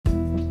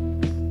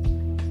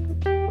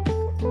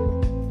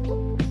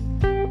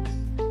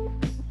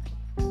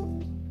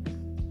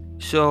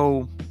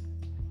So,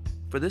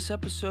 for this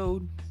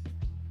episode,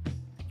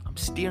 I'm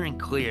steering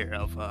clear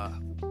of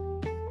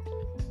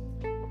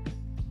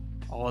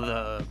all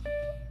the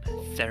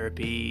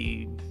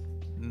therapy,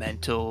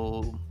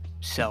 mental,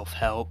 self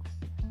help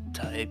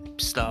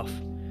type stuff.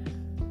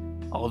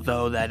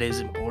 Although that is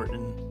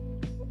important,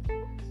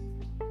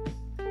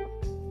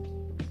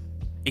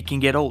 it can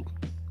get old.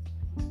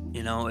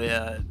 You know,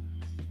 I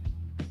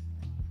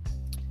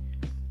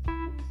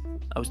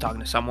was talking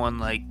to someone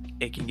like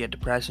it can get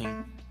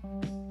depressing.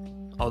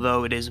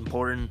 Although it is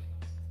important,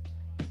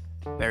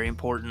 very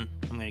important.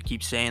 I'm going to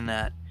keep saying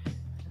that.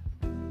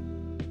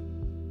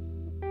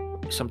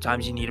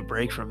 Sometimes you need a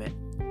break from it.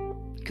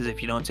 Because if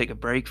you don't take a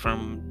break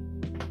from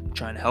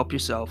trying to help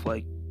yourself,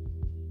 like,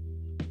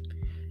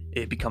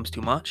 it becomes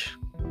too much,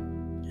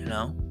 you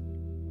know?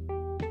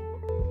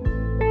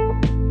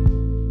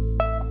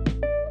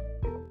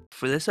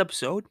 For this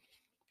episode,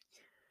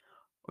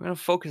 we're going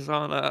to focus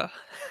on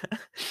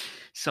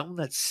something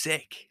that's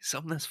sick,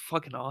 something that's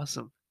fucking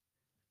awesome.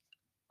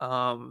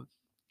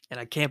 And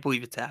I can't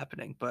believe it's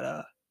happening, but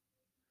we're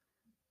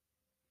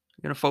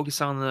going to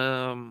focus on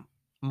the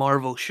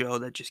Marvel show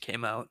that just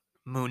came out,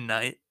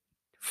 Moonknight.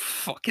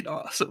 Fucking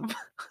awesome.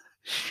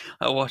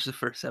 I watched the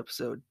first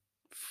episode.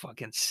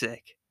 Fucking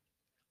sick.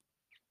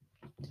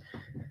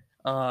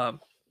 The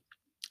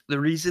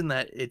reason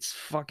that it's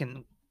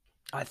fucking,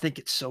 I think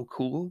it's so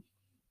cool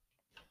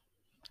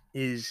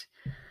is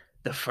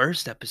the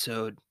first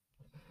episode.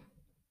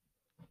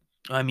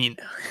 I mean,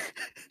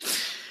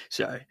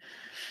 sorry.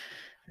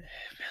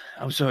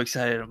 I'm so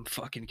excited. I'm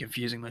fucking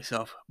confusing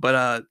myself.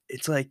 But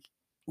it's like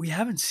we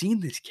haven't seen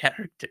this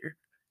character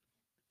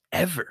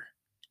ever,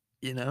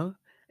 you know?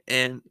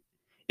 And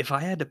if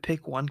I had to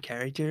pick one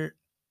character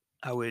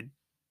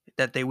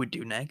that they would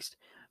do next,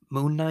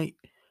 Moon Knight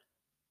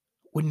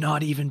would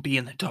not even be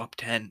in the top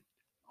 10.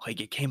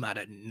 Like, it came out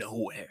of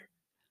nowhere.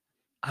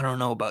 I don't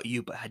know about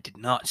you, but I did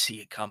not see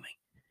it coming.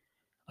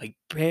 Like,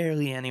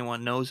 barely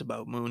anyone knows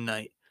about Moon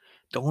Knight.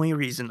 The only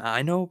reason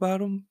I know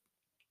about him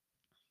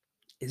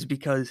is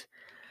because,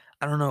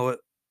 I don't know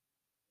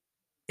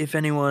if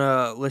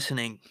anyone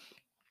listening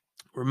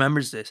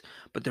remembers this,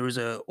 but there was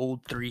a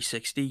old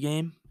 360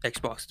 game,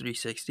 Xbox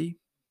 360,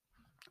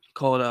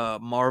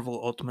 called Marvel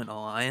Ultimate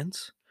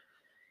Alliance.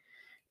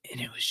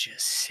 And it was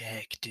just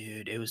sick,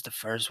 dude. It was the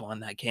first one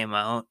that came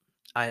out.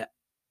 I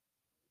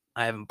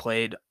I haven't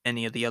played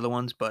any of the other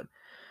ones, but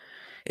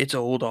it's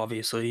old,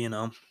 obviously, you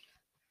know.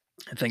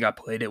 I think I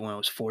played it when I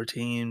was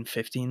 14,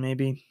 15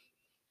 maybe,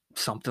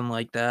 something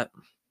like that.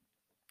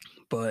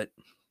 But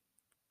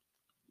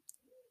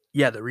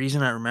yeah, the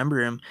reason I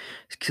remember him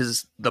is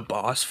because the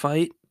boss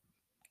fight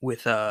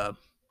with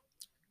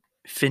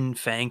Fin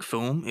Fang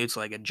Foom, it's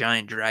like a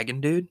giant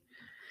dragon dude.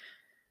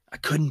 I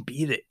couldn't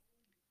beat it,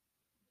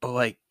 but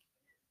like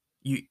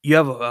you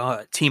have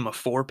a team of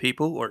 4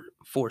 people or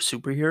 4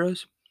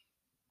 superheroes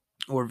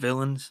or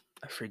villains.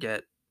 I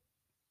forget.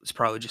 It's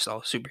probably just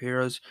all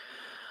superheroes,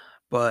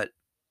 but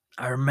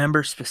I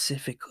remember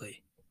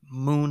specifically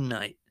Moon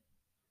Knight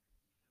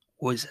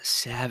was a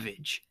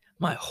savage.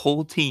 My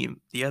whole team,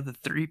 the other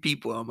 3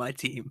 people on my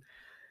team,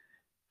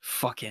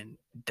 fucking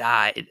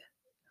died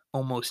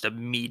almost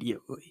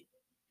immediately.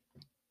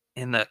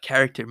 And the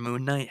character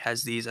Moon Knight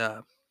has these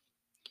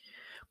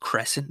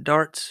crescent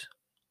darts,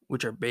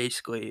 which are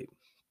basically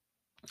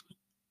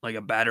like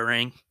a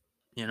batarang,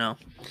 you know,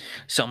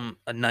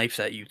 a knife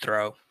that you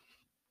throw.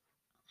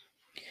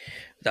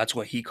 That's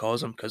what he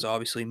calls them, because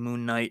obviously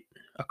Moon Knight,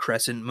 a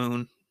crescent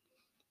moon,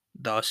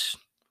 thus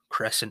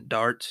crescent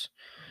darts.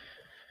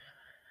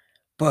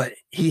 But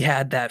he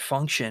had that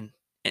function,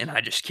 and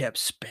I just kept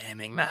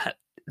spamming that.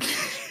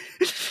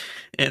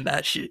 And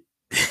that shit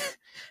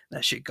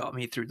that shit got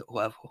me through the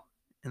level.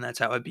 And that's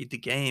how I beat the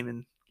game,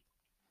 and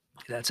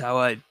that's how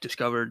I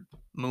discovered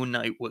Moon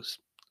Knight was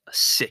a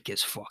sick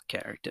as fuck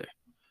character.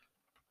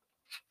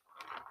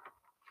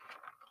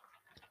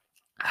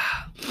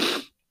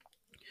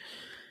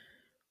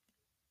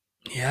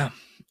 Yeah,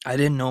 I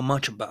didn't know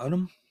much about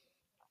him.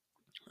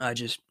 I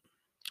just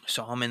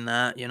saw him in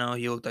that, you know,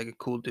 he looked like a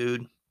cool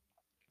dude.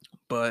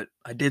 But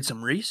I did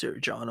some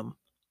research on him.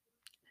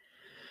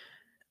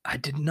 I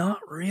did not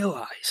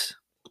realize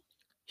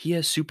he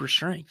has super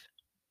strength.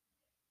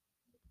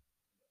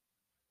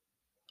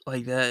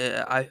 Like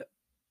that,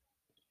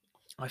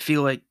 I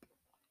feel like,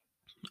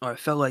 or I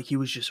felt like he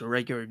was just a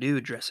regular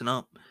dude dressing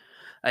up.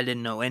 I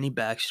didn't know any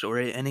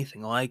backstory,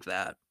 anything like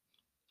that.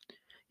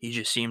 He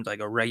just seemed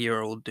like a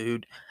regular old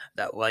dude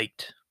that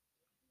liked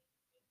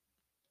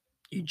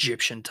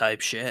Egyptian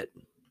type shit.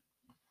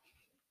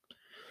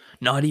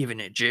 Not even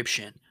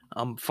Egyptian.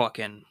 I'm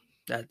fucking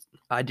that.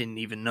 I didn't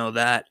even know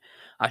that.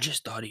 I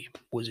just thought he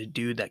was a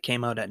dude that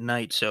came out at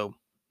night, so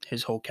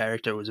his whole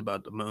character was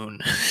about the moon.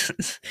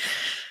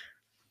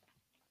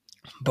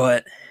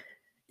 But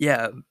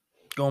yeah,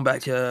 going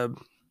back to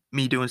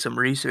me doing some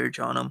research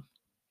on him,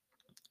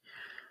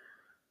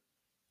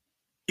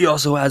 he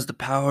also has the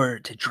power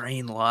to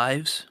drain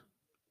lives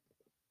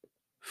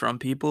from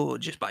people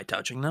just by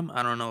touching them.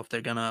 I don't know if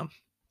they're gonna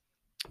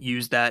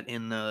use that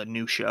in the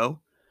new show,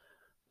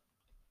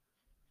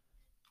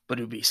 but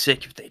it'd be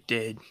sick if they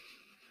did.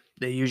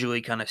 They usually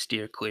kind of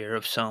steer clear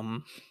of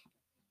some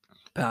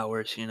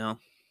powers,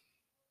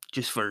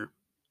 just for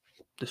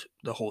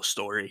the whole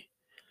story.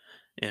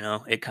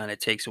 It kind of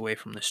takes away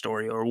from the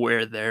story or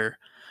where they're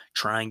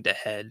trying to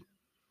head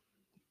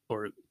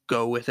or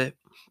go with it.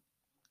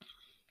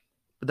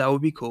 But that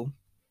would be cool.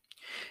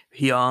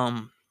 He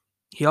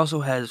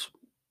also has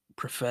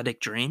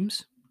prophetic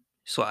dreams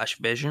slash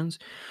visions,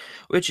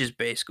 which is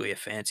basically a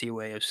fancy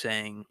way of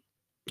saying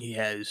he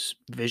has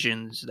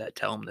visions that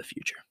tell him the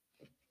future.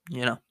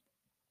 You know,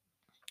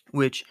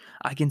 which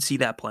I can see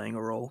that playing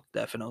a role.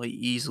 Definitely,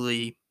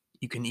 easily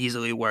you can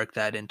easily work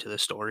that into the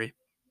story.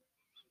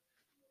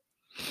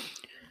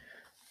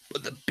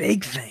 But the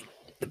big thing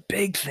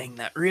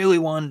that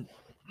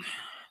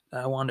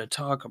I wanted to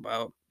talk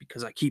about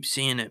because I keep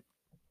seeing it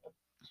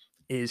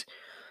is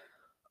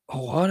a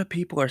lot of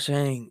people are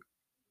saying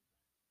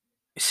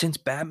since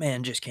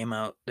Batman just came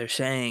out, they're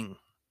saying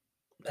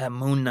that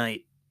Moon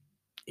Knight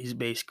is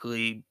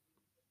basically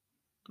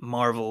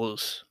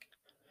Marvel's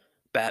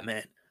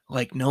Batman.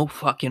 Like, no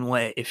fucking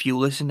way. If you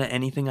listen to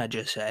anything I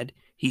just said,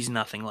 he's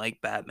nothing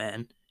like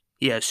Batman.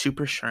 He has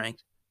super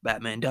strength.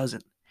 Batman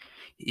doesn't.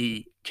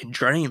 He can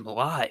drain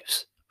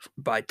lives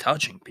by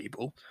touching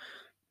people.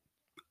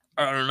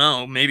 I don't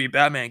know. Maybe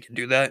Batman can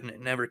do that and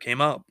it never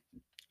came up.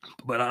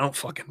 But I don't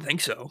fucking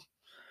think so.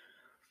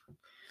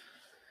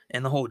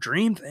 And the whole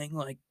dream thing,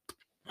 like,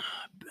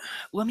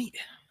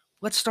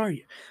 let's start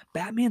here.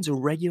 Batman's a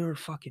regular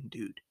fucking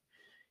dude.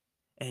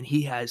 And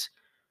he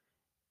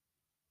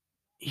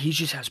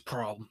just has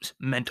problems,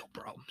 mental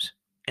problems.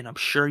 And I'm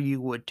sure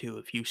you would too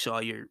if you saw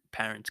your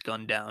parents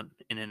gunned down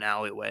in an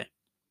alleyway.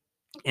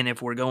 And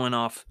if we're going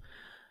off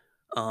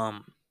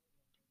um,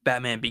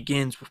 Batman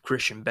Begins with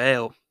Christian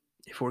Bale,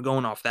 if we're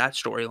going off that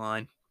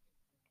storyline,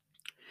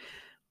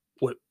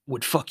 what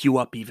would fuck you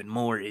up even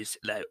more is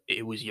that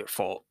it was your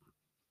fault.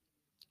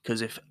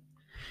 Because if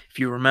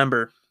you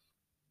remember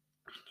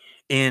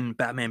in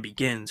Batman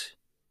Begins,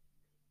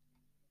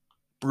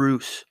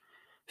 Bruce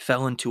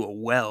fell into a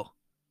well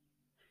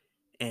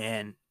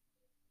and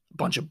a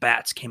bunch of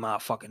bats came out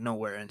of fucking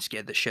nowhere and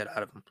scared the shit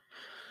out of him.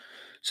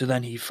 So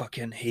then he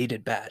fucking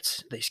hated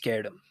bats. They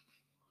scared him.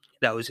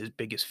 That was his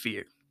biggest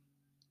fear.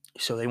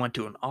 So they went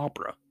to an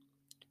opera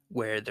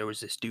where there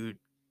was this dude.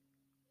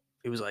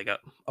 It was like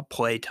a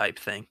play type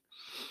thing.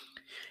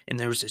 And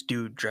there was this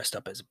dude dressed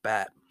up as a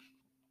bat.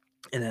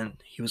 And then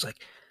he was like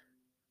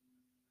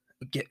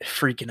get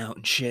freaking out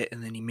and shit.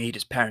 And then he made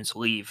his parents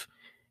leave.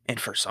 And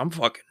for some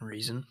fucking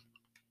reason,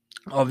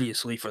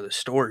 obviously for the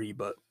story,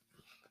 but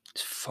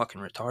it's fucking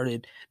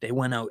retarded. They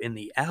went out in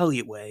the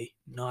alleyway,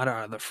 not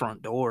out of the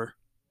front door.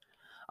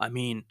 I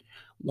mean,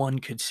 one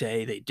could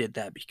say they did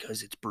that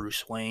because it's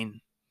Bruce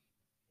Wayne.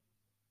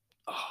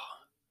 Oh,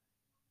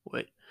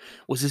 wait,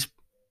 was this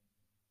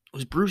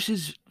was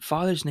Bruce's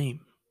father's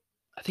name?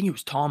 I think it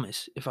was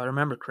Thomas, if I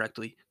remember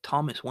correctly.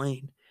 Thomas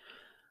Wayne.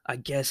 I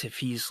guess if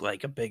he's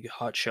like a big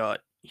hotshot,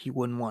 he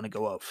wouldn't want to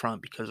go out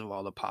front because of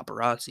all the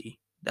paparazzi.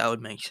 That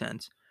would make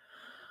sense.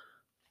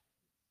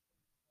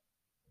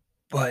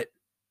 But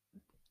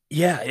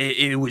yeah,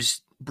 it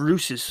was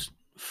Bruce's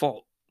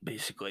fault,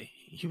 basically.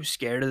 He was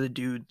scared of the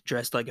dude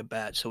dressed like a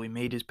bat, so he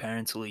made his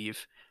parents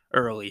leave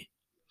early.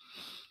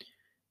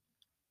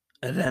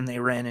 And then they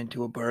ran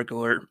into a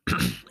burglar,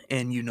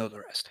 and you know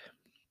the rest.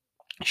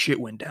 Shit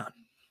went down.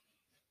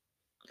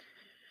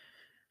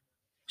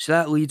 So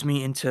that leads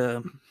me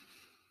into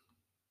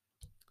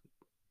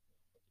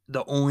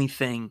the only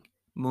thing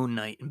Moon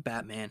Knight and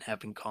Batman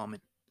have in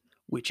common,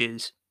 which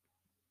is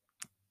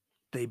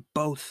they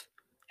both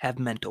have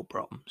mental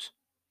problems.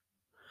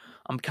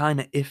 I'm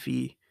kind of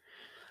iffy.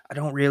 I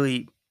don't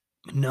really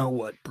know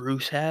what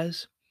Bruce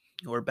has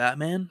or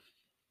Batman.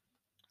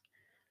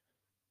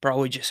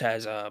 Probably just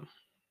has a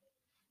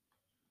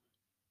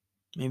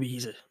maybe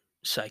he's a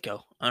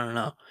psycho. I don't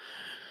know.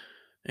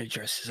 He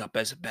dresses up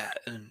as a bat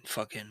and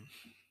fucking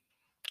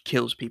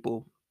kills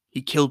people.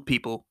 He killed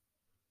people,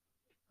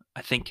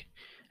 I think,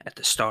 at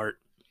the start.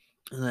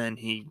 And then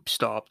he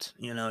stopped.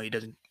 He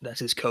doesn't. That's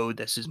his code.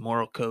 That's his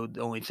moral code.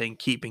 The only thing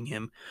keeping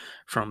him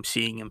from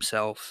seeing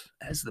himself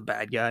as the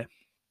bad guy.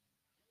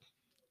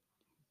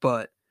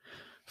 But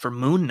for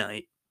Moon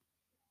Knight,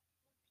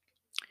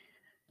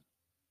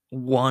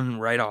 one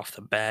right off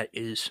the bat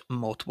is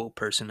multiple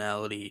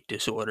personality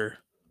disorder,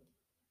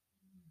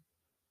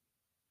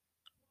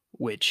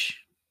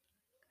 which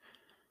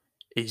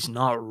is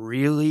not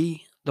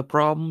really the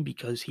problem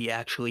because he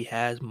actually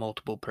has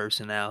multiple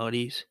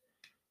personalities,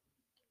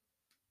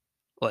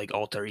 like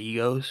alter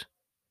egos,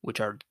 which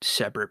are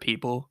separate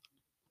people.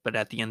 But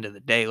at the end of the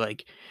day,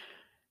 like,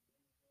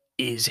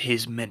 is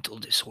his mental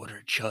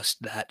disorder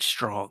just that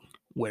strong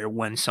where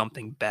when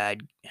something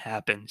bad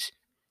happens,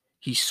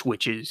 he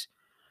switches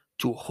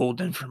to a whole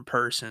different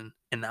person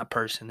and that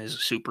person is a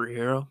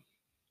superhero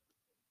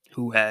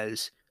who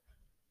has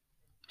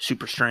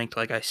super strength,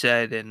 like I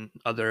said, and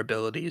other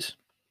abilities?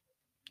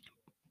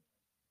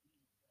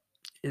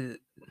 That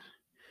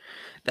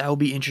will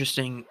be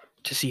interesting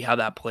to see how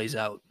that plays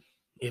out.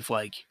 If,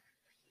 like,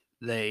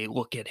 they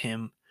look at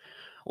him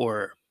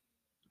or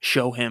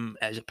show him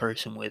as a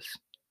person with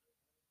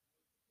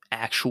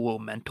actual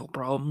mental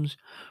problems,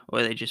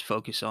 or they just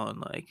focus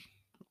on like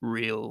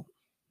real,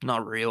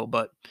 not real,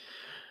 but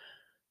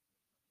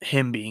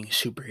him being a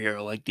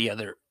superhero, like the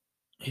other,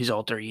 his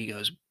alter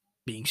egos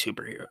being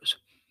superheroes.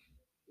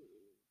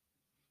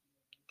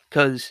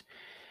 Because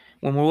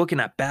when we're looking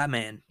at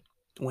Batman,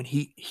 when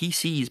he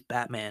sees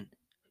Batman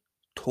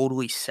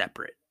totally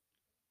separate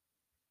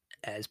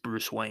as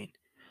Bruce Wayne,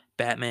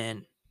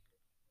 Batman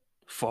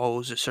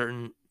follows a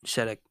certain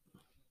set of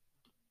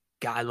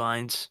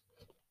guidelines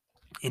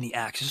and he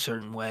acts a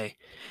certain way.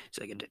 He's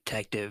like a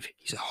detective.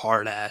 He's a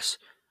hard ass,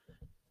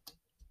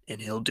 and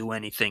he'll do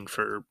anything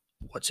for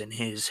what's in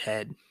his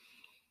head.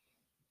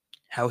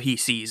 How he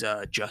sees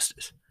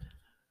justice.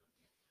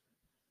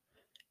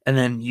 And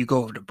then you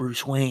go over to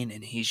Bruce Wayne,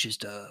 and he's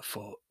just a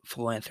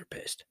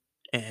philanthropist,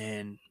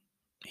 and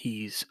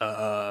he's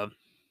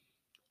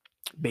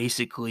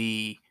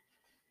basically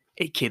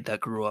a kid that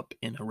grew up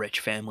in a rich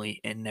family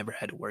and never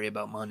had to worry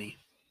about money.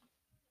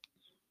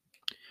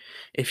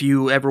 If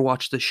you ever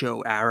watch the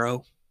show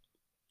Arrow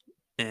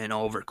and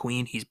Oliver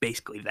Queen, he's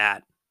basically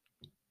that.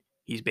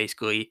 He's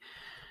basically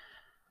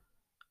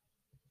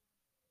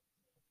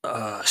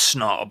a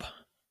snob,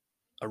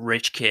 a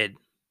rich kid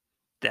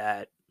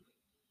that,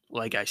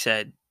 like I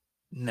said,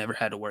 never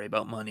had to worry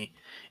about money.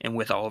 And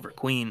with Oliver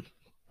Queen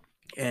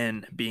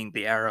and being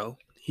the Arrow,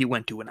 he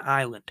went to an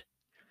island,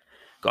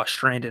 got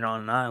stranded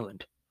on an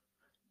island,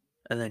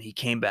 and then he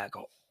came back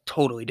a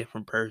totally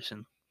different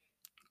person.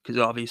 Because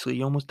obviously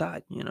he almost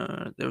died. You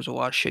know, there was a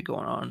lot of shit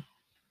going on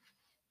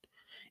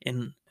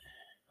in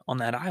on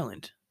that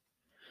island.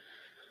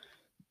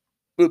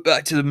 But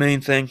back to the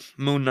main thing,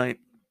 Moon Knight.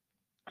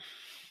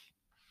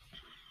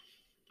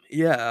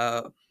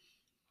 Yeah,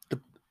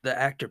 the the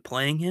actor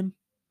playing him,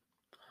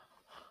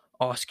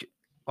 Oscar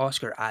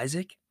Oscar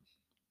Isaac,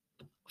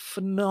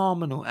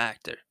 phenomenal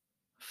actor,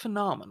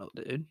 phenomenal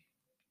dude.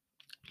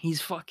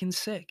 He's fucking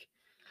sick.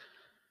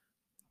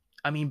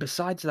 I mean,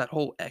 besides that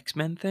whole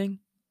X-Men thing,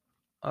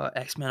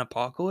 X-Men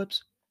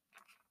Apocalypse,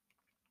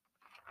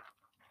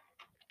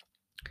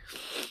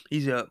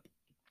 he's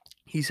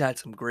he's had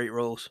some great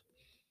roles.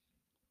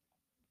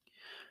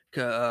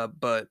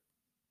 But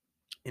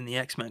in the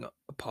X-Men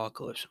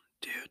Apocalypse,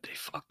 dude, they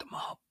fucked him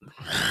up.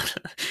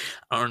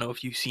 I don't know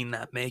if you've seen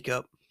that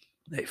makeup.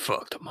 They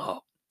fucked him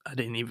up. I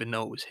didn't even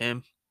know it was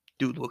him.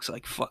 Dude looks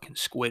like fucking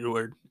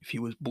Squidward if he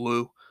was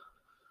blue.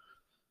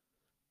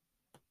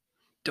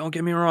 Don't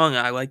get me wrong,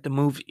 I like the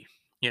movie.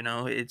 You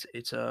know, it's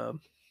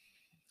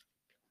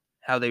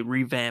how they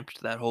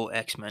revamped that whole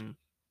X-Men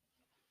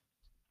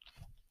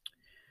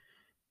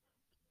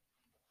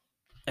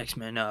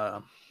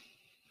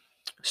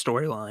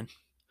storyline.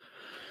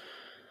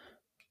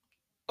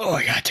 Oh,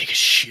 I gotta take a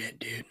shit,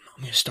 dude.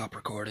 I'm gonna stop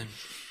recording.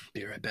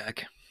 Be right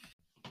back.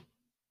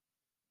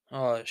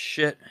 Oh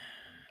shit.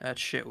 That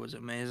shit was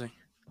amazing.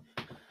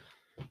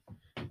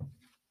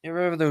 You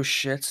ever have those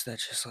shits that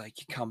just like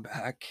you come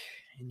back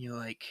and you're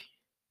like,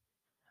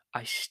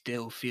 I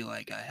still feel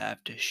like I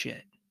have to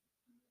shit.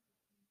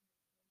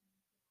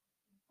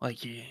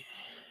 Like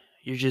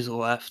you're just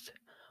left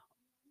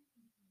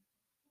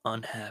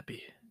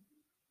unhappy.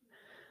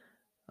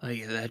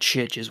 Like that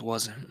shit just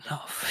wasn't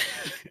enough.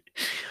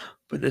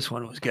 But this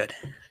one was good.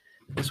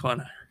 This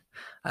one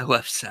I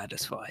left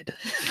satisfied.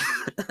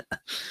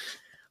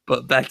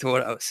 But back to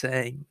what I was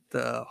saying,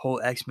 the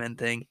whole X-Men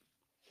thing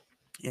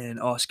and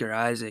Oscar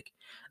Isaac,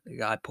 the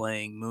guy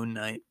playing Moon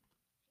Knight,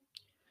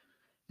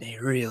 they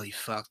really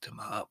fucked him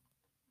up.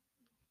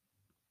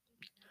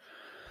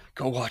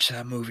 Go watch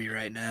that movie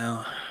right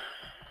now.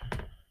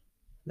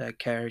 That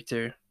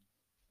character.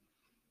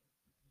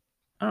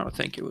 I don't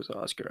think it was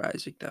Oscar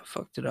Isaac that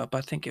fucked it up.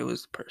 I think it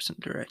was the person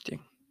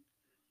directing.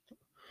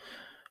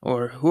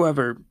 Or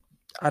whoever.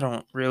 I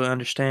don't really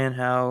understand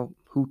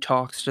who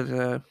talks to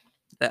the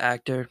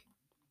actor.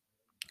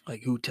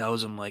 Like who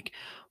tells him like,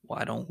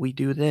 why don't we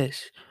do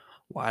this?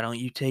 Why don't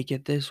you take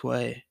it this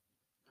way?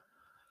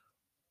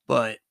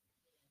 But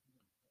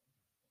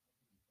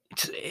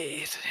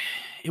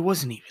it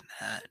wasn't even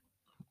that.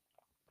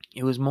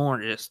 It was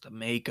more just the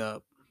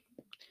makeup,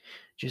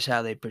 just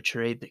how they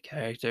portrayed the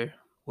character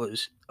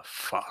was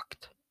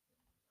fucked.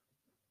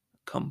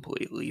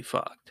 Completely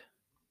fucked.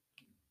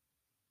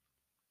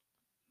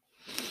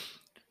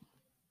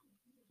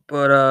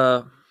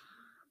 But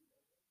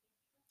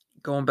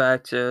going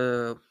back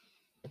to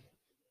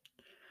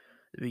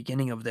the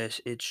beginning of this,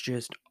 it's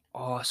just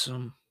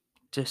awesome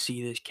to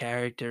see this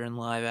character in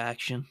live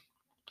action.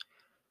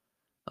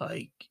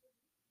 Like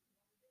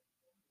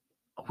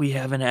we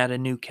haven't had a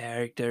new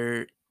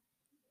character,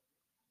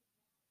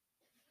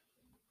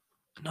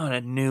 not a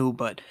new,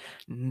 but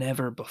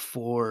never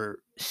before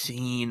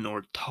seen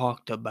or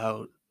talked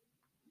about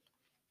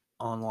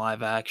on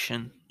live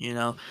action. You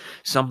know,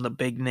 some of the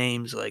big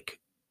names like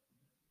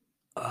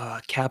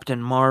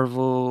Captain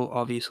Marvel,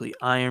 obviously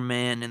Iron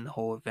Man, and the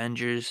whole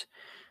Avengers,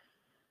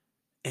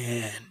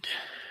 and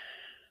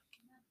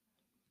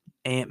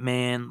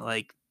Ant-Man.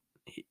 Like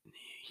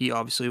he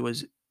obviously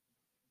was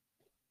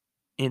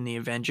in the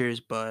Avengers,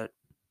 but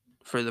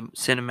for the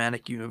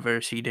cinematic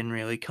universe, he didn't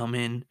really come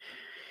in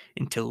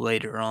until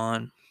later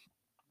on.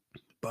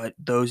 But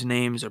those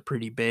names are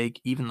pretty big.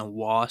 Even the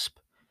Wasp,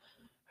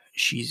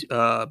 she's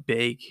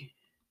big.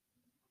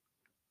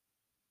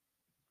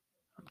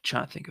 I'm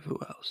trying to think of who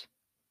else.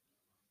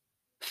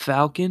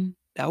 Falcon,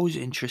 that was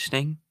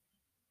interesting.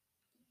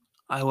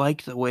 I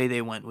like the way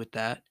they went with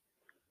that.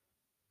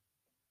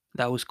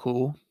 That was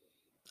cool.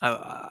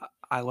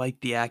 I like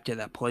the actor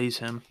that plays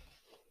him.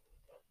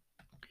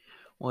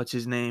 What's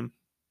his name?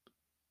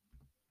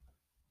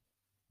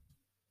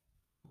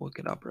 Look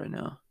it up right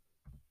now.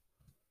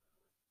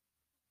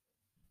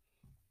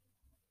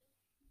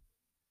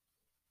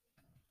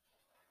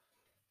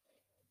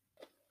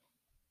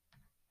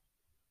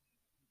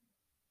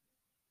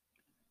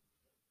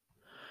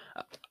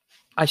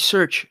 I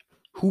search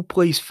who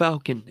plays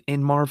Falcon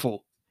in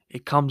Marvel.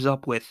 It comes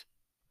up with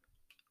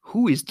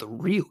who is the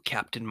real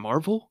Captain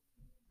Marvel?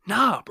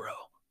 Nah, bro.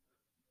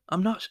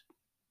 I'm not.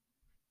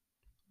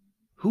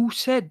 Who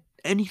said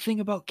anything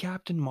about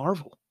Captain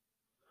Marvel?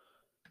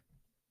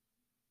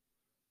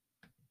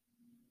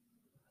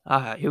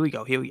 Here we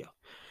go. Here we go.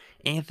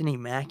 Anthony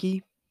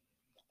Mackie.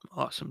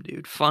 Awesome,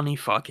 dude. Funny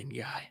fucking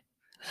guy.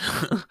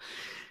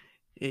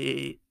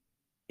 Eh,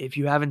 if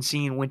you haven't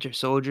seen Winter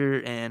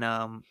Soldier and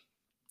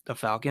The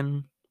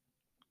Falcon,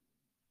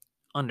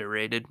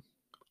 underrated.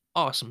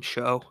 Awesome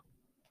show.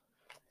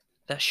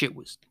 That shit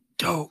was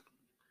dope.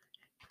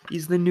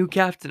 He's the new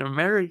Captain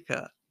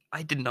America.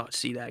 I did not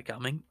see that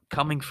coming.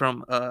 Coming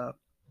from a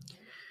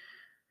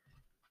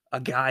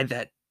guy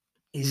that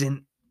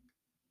isn't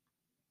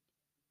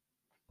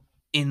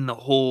in the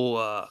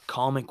whole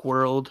comic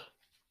world.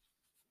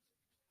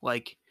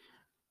 Like,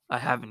 I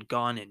haven't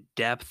gone in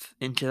depth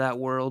into that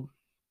world,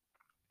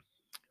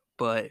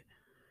 but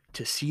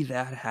to see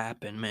that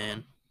happen,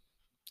 man,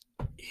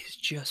 is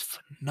just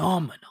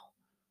phenomenal.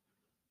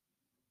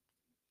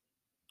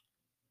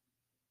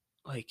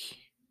 Like,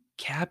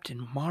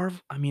 Captain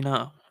Marvel. I mean,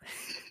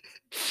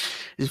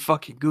 this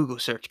fucking Google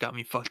search got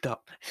me fucked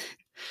up.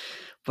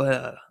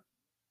 But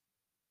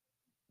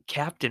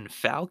Captain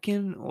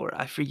Falcon, or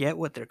I forget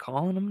what they're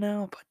calling him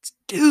now, but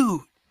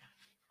dude,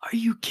 are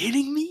you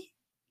kidding me?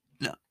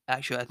 No,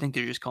 actually, I think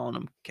they're just calling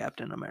him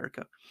Captain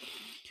America.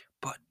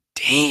 But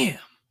damn,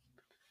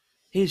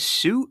 his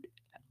suit,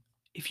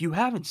 if you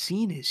haven't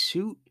seen his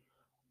suit,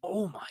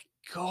 oh my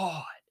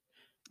god,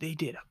 they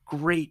did a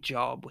great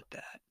job with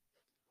that.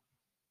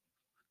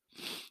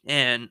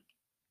 And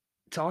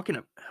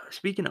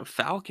speaking of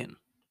Falcon,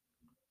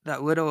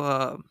 that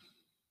little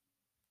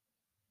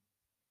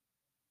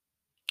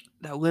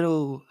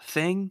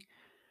thing,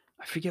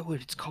 I forget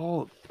what it's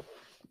called.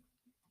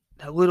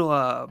 That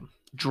little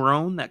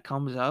drone that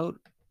comes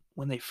out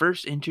when they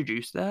first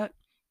introduced that,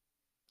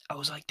 I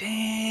was like,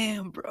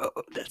 "Damn, bro,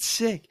 that's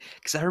sick."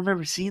 Because I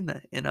remember seeing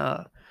that in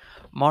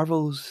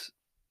Marvel's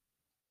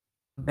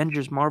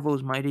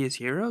Marvel's Mightiest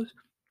Heroes,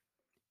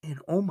 and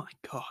oh my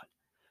god,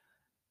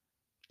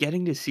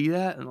 getting to see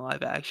that in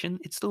live action,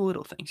 it's the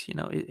little things,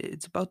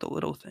 it's about the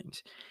little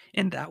things,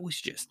 and that was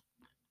just,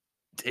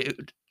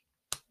 dude,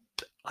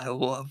 I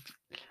love,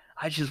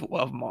 I just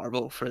love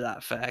Marvel for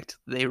that fact.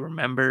 They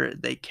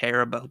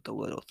care about the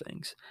little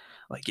things.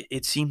 Like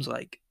it seems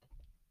like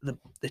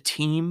the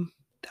team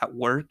that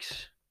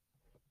works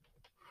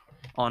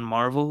on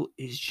Marvel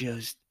is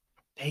just,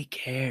 they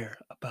care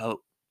about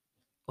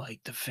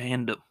like the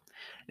fandom.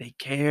 They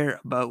care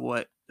about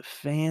what the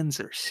fans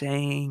are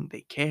saying.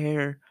 They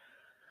care,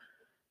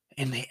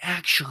 and they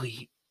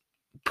actually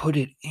put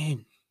it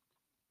in.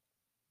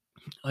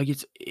 Like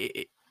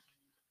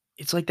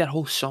it's like that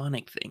whole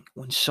Sonic thing.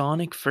 When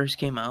Sonic first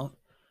came out,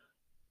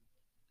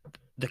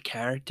 the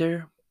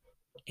character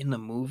in the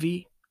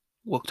movie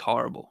looked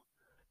horrible.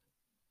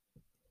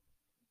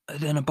 And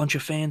then a bunch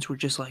of fans were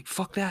just like,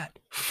 "Fuck that,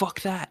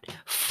 fuck that,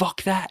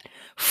 fuck that,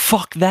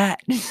 fuck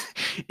that,"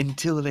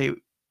 until they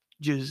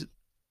just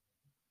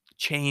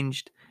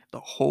changed the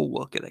whole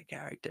look of the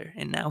character,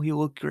 and now he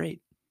looked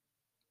great.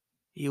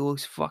 He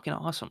looks fucking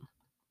awesome.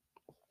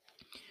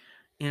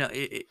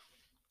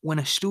 When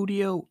a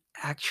studio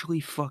actually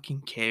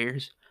fucking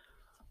cares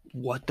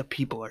what the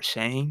people are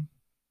saying,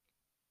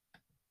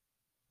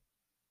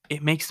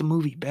 it makes the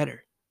movie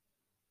better.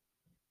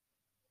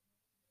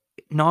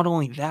 Not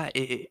only that,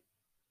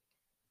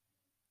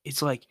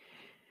 it's like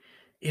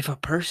if a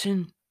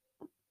person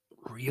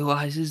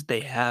realizes they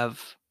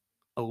have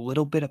a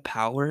little bit of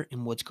power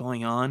in what's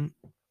going on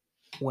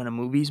when a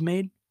movie's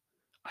made,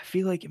 I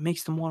feel like it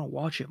makes them want to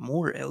watch it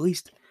more. At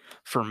least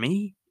for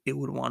me, it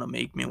would want to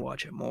make me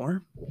watch it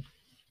more.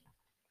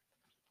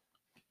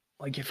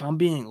 Like if I'm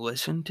being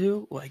listened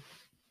to, like,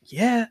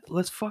 yeah,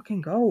 let's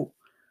fucking go.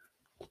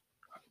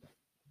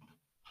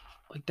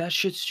 Like that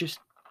shit's just,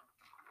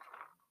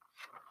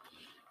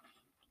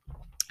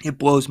 it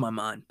blows my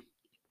mind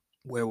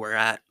where we're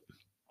at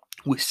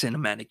with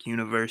cinematic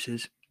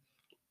universes.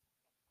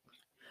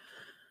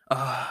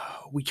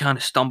 We kind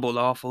of stumbled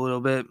off a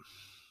little bit.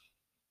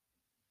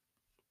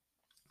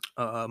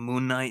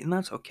 Moon Knight, and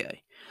that's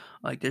okay.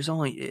 Like there's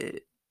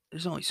only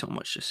there's only so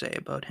much to say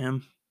about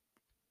him.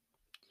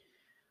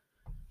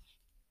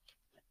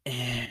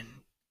 And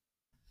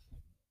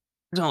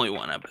there's only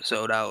one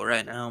episode out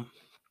right now,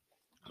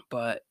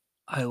 but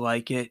I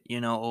like it.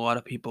 You know, a lot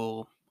of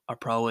people are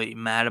probably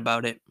mad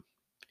about it.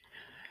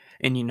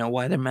 And you know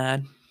why they're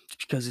mad?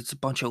 It's because it's a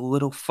bunch of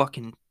little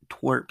fucking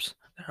twerps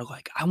that are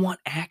like, I want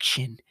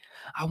action.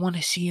 I want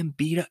to see him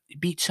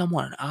beat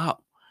someone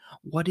up.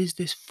 What is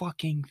this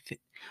fucking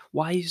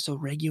Why is the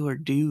regular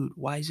dude?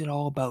 Why is it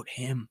all about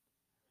him?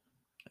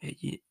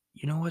 You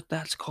know what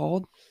that's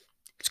called?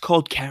 It's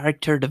called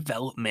character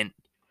development.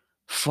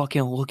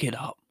 Fucking look it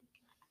up.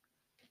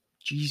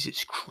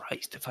 Jesus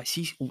Christ. If I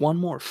see one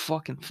more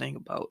fucking thing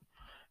about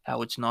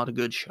how it's not a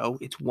good show,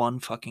 it's one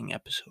fucking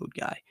episode,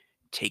 guy.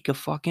 Take a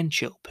fucking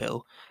chill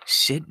pill,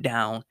 sit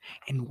down,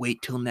 and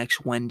wait till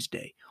next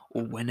Wednesday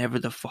or whenever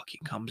the fuck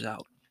it comes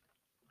out.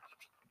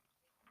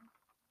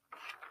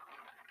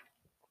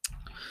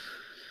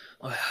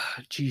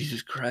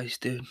 Jesus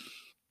Christ, dude.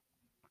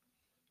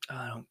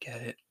 I don't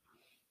get it.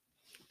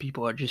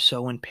 People are just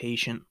so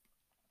impatient.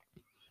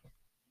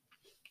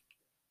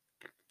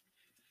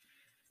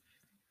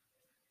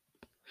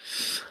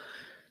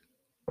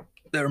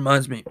 That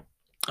reminds me,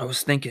 I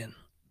was thinking,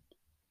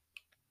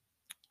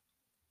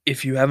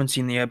 if you haven't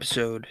seen the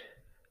episode,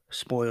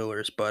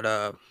 spoilers,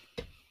 but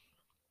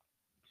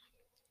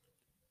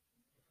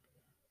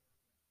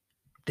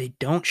they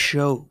don't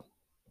show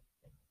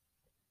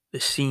the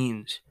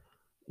scenes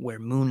where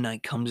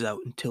Moonknight comes out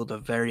until the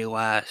very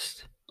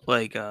last,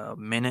 like a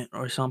minute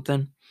or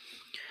something.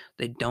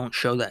 They don't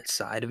show that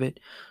side of it.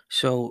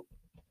 So,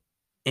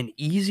 an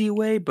easy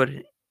way, but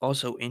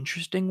also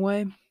interesting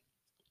way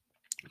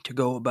to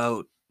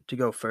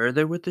go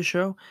further with the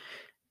show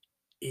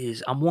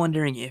is I'm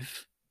wondering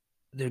if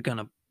they're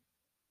gonna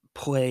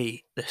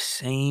play the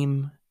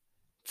same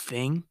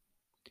thing,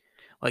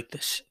 like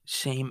the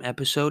same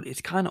episode.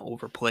 It's kind of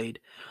overplayed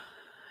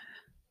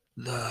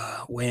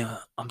the way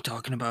I'm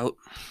talking about,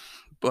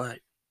 but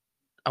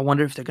I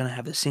wonder if they're gonna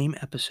have the same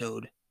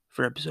episode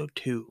for episode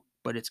 2,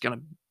 but it's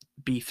gonna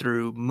be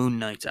through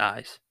Moonknight's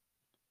eyes.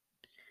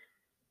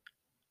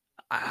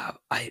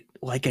 I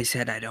like I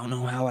said, I don't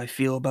know how I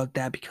feel about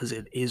that because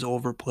it is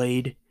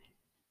overplayed,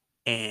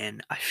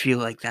 and I feel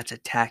like that's a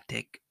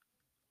tactic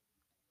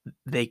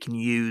they can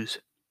use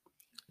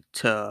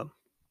to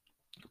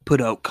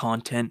put out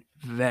content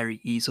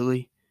very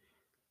easily.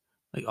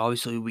 Like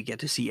obviously we get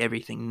to see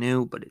everything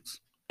new, but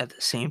it's at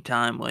the same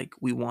time like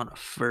we want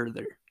to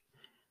further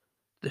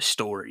the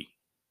story.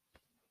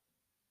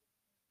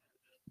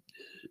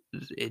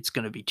 It's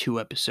going to be 2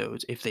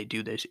 episodes if they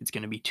do this. It's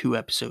going to be 2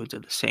 episodes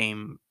of the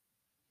same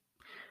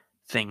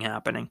thing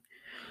happening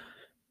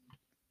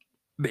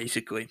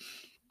basically,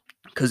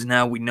 cuz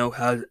now we know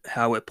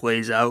how it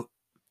plays out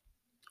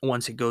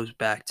once it goes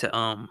back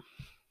to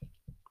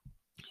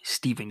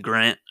Stephen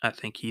Grant. I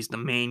think he's the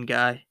main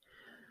guy,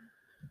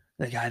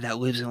 the guy that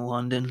lives in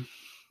London.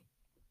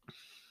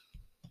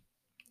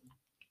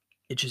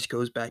 It just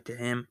goes back to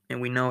him,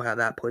 and we know how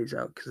that plays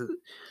out because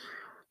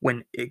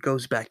when it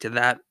goes back to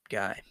that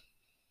guy,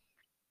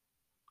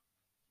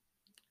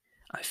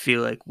 I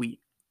feel like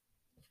we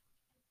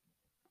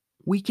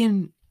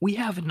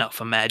have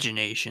enough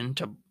imagination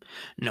to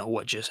know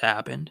what just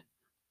happened.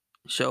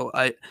 So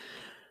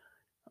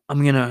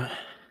I'm gonna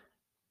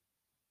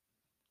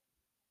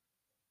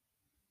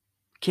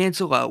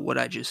cancel out what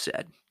I just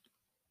said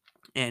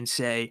and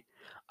say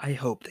I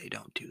hope they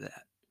don't do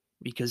that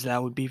because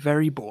that would be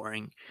very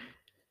boring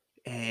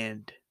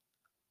and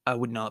I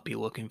would not be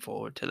looking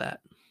forward to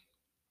that.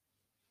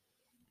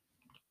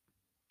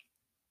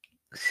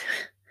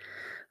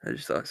 I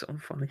just thought something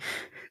funny.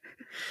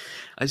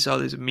 I saw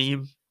this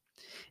meme.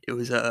 It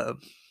was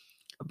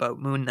about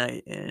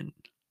Moonknight and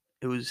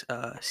it was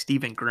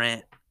Stephen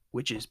Grant,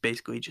 which is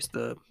basically just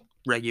the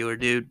regular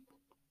dude.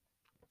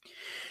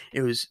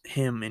 It was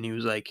him and he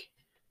was like,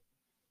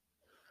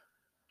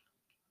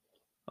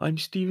 I'm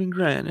Stephen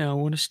Grant and I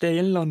want to stay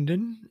in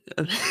London.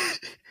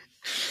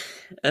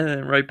 And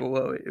then right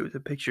below it, it was a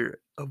picture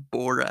of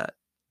Borat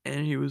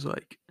and he was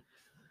like,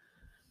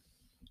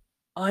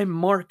 I'm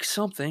Mark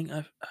something.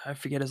 I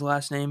forget his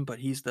last name, but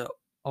he's the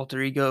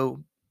alter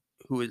ego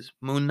who is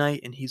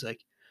Moonknight, and he's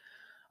like,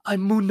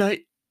 I'm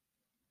Moonknight,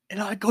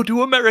 and I go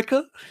to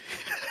America.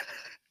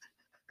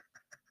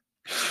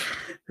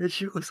 That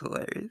shit was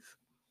hilarious.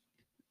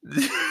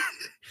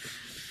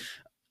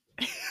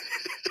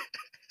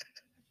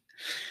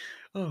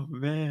 Oh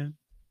man,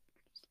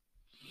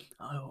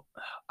 I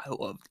I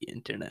love the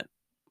internet.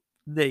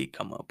 They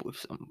come up with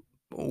some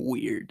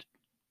weird,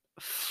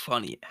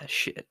 funny ass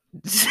shit.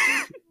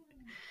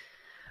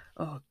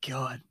 Oh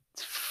god,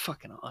 it's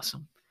fucking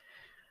awesome.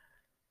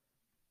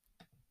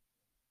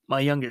 My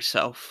younger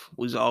self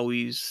was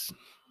always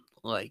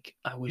like,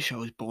 I wish I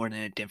was born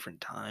in a different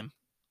time.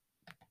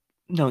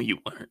 No, you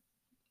weren't.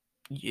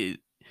 You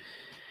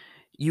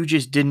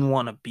just didn't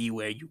want to be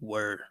where you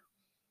were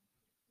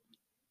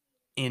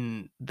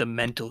in the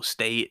mental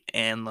state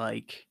and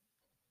like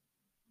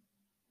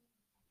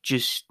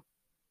just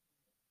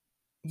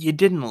you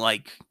didn't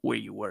like where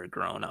you were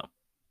growing up.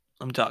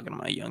 I'm talking to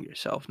my younger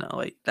self now.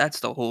 Like, that's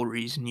the whole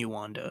reason you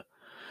want to.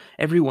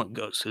 Everyone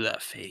goes through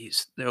that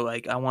phase. They're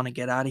like, I want to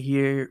get out of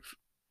here.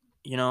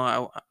 You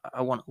know,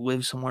 I want to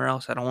live somewhere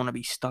else. I don't want to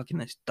be stuck in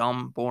this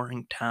dumb,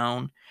 boring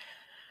town.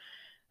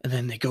 And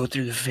then they go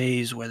through the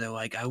phase where they're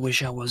like, I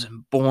wish I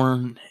wasn't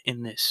born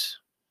in this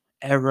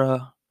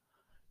era.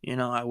 You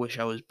know, I wish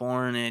I was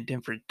born in a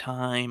different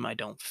time. I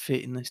don't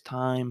fit in this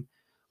time.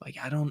 Like,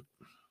 I don't.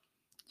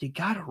 You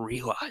gotta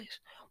realize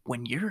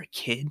when you're a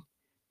kid,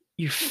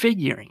 you're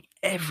figuring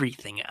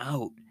everything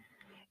out.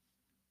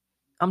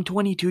 I'm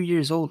 22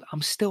 years old.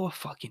 I'm still a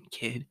fucking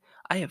kid.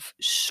 I have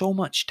so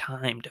much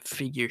time to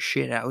figure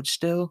shit out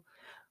still.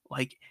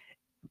 Like,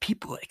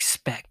 people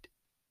expect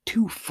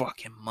too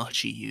fucking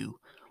much of you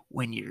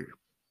when you're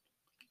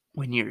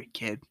a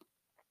kid.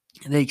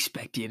 They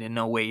expect you to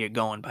know where you're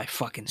going by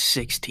fucking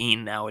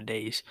 16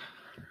 nowadays.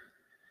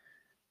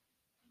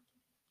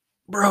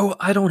 Bro,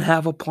 I don't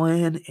have a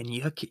plan, and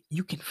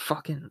you can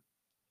fucking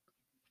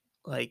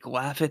like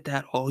laugh at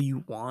that all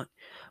you want,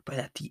 but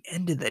at the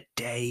end of the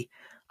day,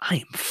 I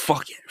am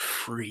fucking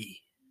free.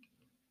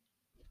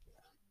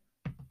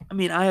 I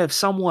mean, I have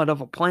somewhat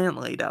of a plan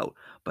laid out,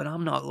 but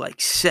I'm not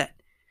like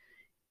set,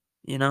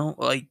 you know?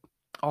 Like,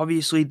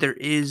 obviously, there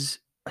is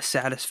a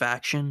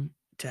satisfaction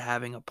to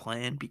having a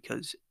plan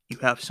because you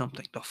have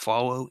something to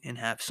follow and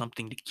have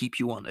something to keep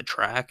you on the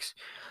tracks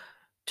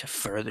to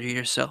further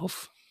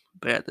yourself.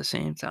 But at the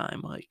same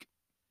time, like,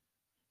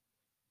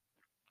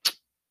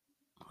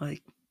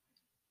 like,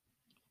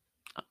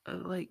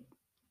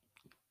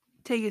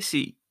 take a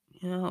seat,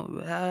 you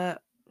know,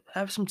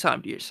 have some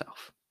time to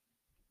yourself.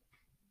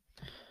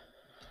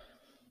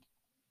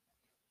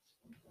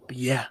 But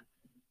yeah,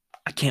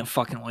 I can't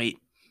fucking wait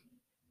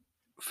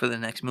for the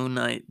next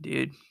Moonknight,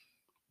 dude.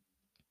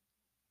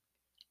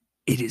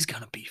 It is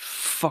gonna be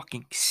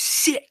fucking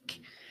sick.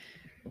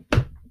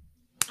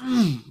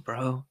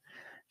 Bro.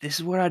 This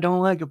is what I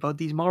don't like about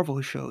these Marvel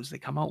shows. They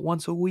come out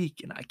once a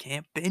week and I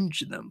can't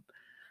binge them.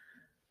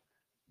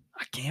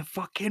 I can't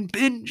fucking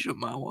binge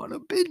them. I want to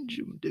binge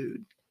them,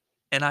 dude.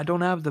 And I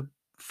don't have the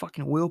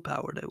fucking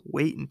willpower to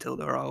wait until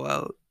they're all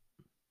out.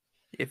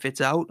 If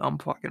it's out, I'm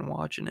fucking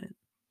watching it.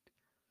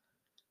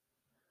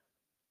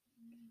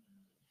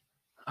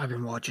 I've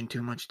been watching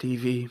too much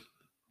TV.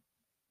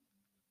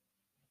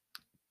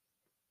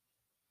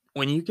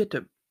 When you get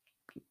to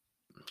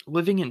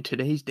living in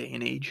today's day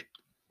and age,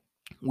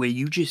 where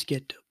you just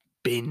get to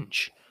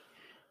binge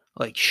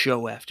like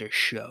show after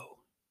show,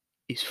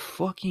 is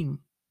fucking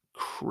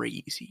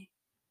crazy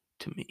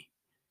to me.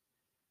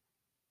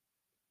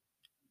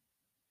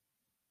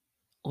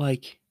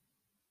 Like,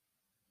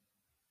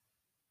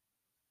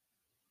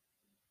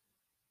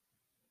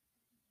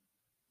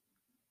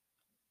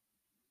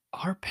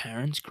 our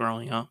parents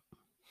growing up,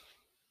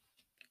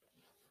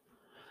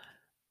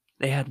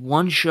 they had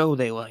one show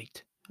they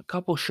liked, a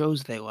couple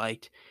shows they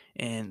liked,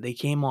 and they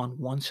came on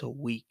once a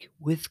week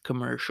with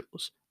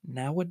commercials.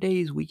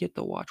 Nowadays, we get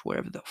to watch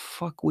whatever the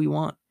fuck we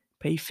want.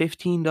 Pay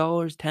 $15,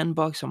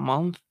 $10 a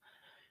month.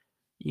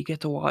 You get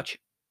to watch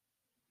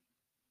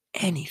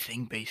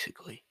anything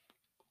basically.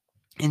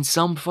 And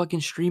some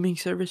fucking streaming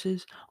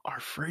services are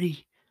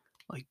free.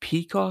 Like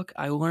Peacock,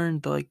 I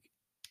learned like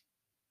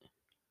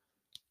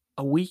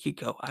a week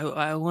ago.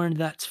 I learned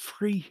that's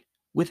free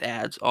with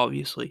ads,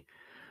 obviously.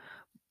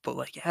 But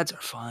like ads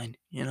are fine.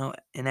 You know,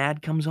 an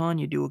ad comes on,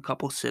 you do a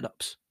couple sit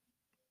ups.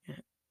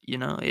 You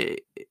know,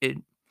 it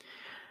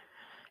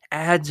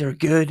ads are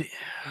good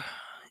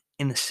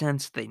in the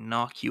sense they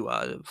knock you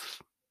out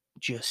of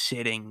just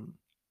sitting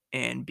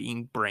and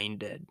being brain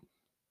dead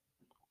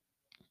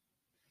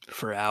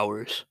for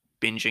hours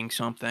binging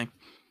something.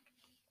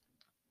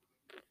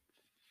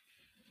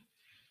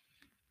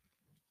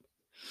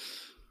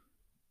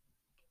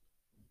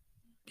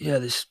 Yeah,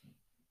 this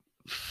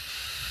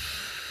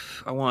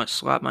I want to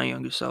slap my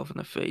younger self in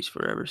the face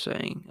for ever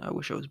saying I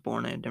wish I was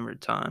born at a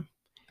different time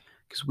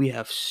because we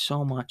have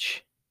so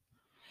much.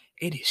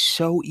 It is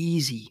so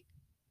easy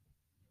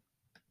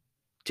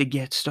to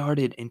get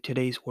started in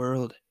today's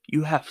world.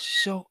 You have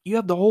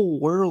the whole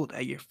world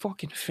at your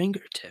fucking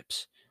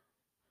fingertips.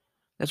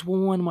 That's what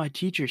one of my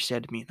teachers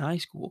said to me in high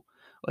school.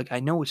 Like, I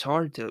know it's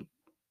hard to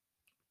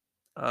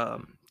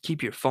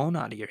keep your phone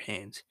out of your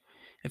hands.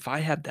 If I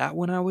had that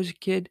when I was a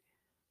kid,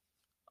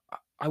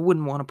 I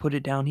wouldn't want to put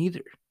it down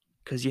either,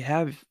 because you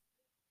have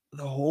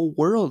the whole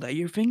world at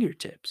your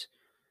fingertips.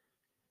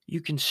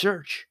 You can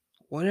search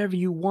whatever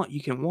you want.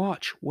 You can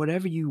watch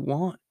whatever you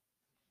want.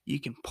 You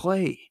can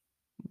play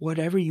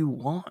whatever you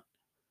want.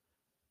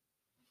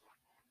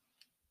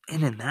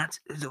 And then that's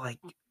it's like,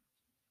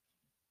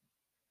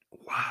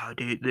 wow,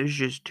 dude, there's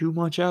just too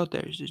much out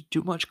there. There's just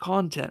too much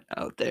content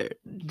out there.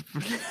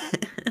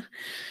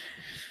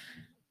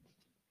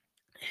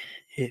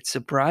 It's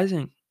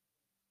surprising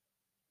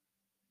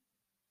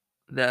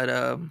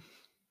that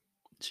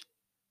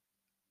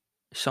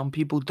some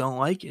people don't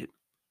like it.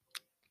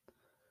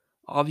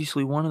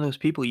 Obviously, one of those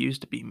people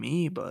used to be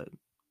me, but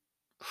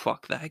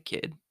fuck that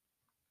kid.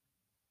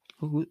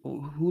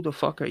 Who the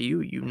fuck are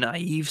you, you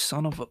naive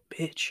son of a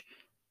bitch?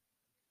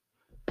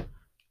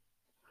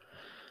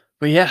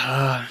 But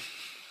yeah,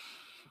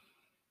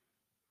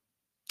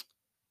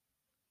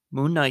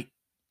 Moon Knight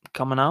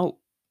coming out.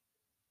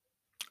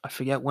 I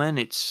forget when.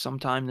 It's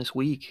sometime this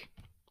week,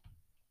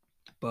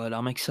 but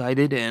I'm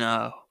excited and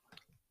I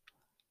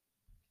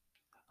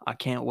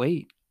can't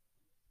wait.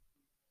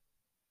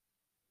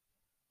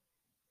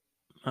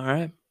 All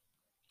right.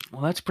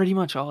 Well, that's pretty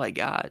much all I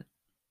got.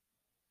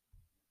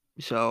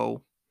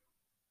 So,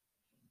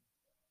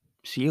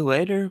 see you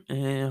later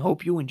and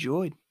hope you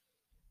enjoyed.